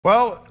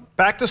Well,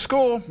 back to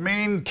school,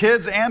 meaning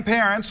kids and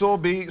parents will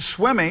be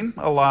swimming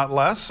a lot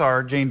less.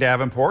 Our Jane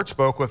Davenport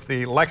spoke with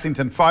the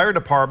Lexington Fire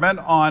Department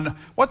on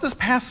what this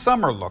past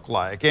summer looked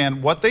like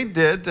and what they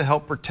did to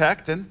help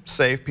protect and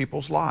save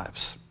people's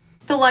lives.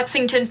 The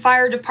Lexington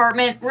Fire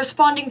Department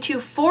responding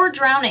to 4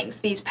 drownings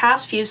these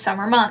past few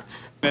summer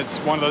months. It's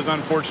one of those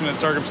unfortunate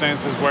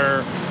circumstances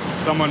where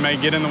someone may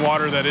get in the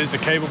water that is a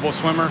capable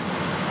swimmer,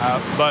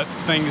 but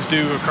things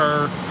do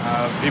occur.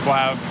 People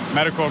have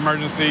medical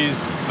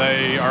emergencies.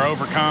 They are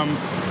overcome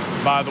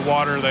by the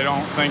water. They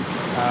don't think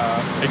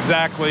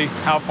exactly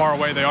how far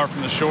away they are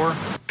from the shore.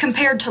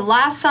 Compared to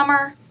last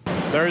summer,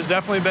 there has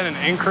definitely been an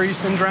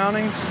increase in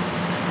drownings.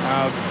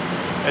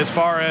 As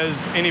far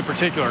as any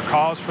particular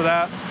cause for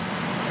that,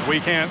 we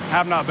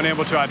have not been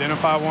able to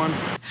identify one.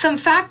 Some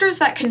factors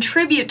that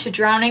contribute to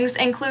drownings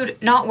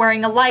include not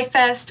wearing a life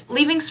vest,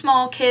 leaving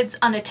small kids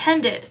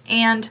unattended,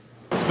 and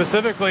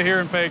specifically here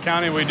in Fayette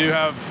County, we do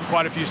have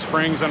quite a few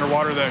springs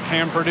underwater that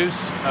can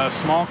produce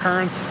small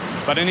currents,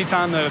 but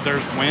anytime that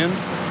there's wind,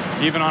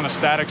 even on a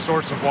static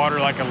source of water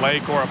like a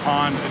lake or a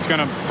pond, it's going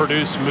to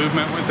produce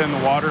movement within the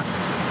water.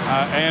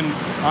 And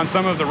on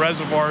some of the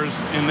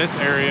reservoirs in this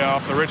area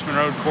off the Richmond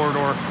Road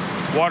corridor,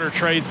 water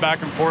trades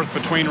back and forth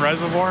between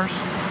reservoirs.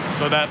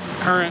 So that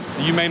current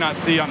you may not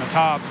see on the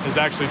top is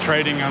actually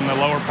trading on the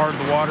lower part of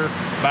the water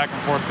back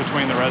and forth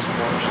between the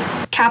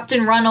reservoirs.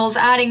 Captain Runnels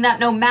adding that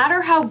no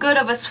matter how good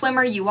of a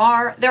swimmer you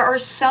are, there are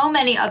so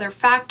many other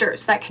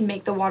factors that can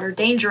make the water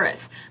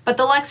dangerous. But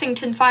the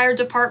Lexington Fire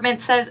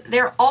Department says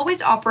they're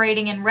always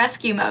operating in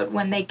rescue mode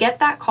when they get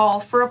that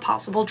call for a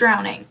possible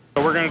drowning.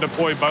 We're going to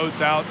deploy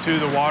boats out to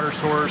the water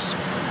source.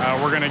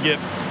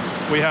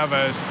 We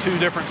have 2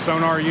 different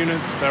sonar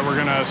units that we're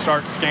going to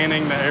start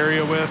scanning the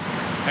area with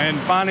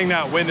and finding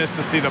that witness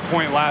to see the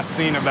point last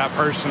seen of that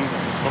person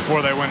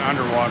before they went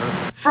underwater.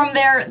 From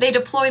there, they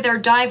deploy their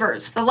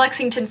divers. The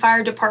Lexington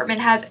Fire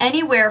Department has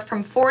anywhere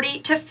from 40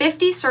 to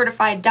 50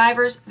 certified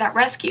divers that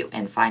rescue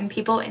and find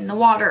people in the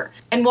water.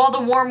 And while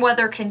the warm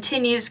weather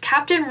continues,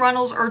 Captain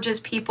Runnels urges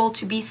people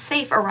to be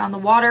safe around the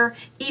water,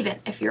 even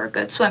if you're a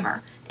good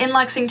swimmer. In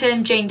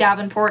Lexington, Jane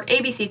Davenport,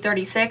 ABC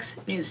 36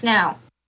 News Now.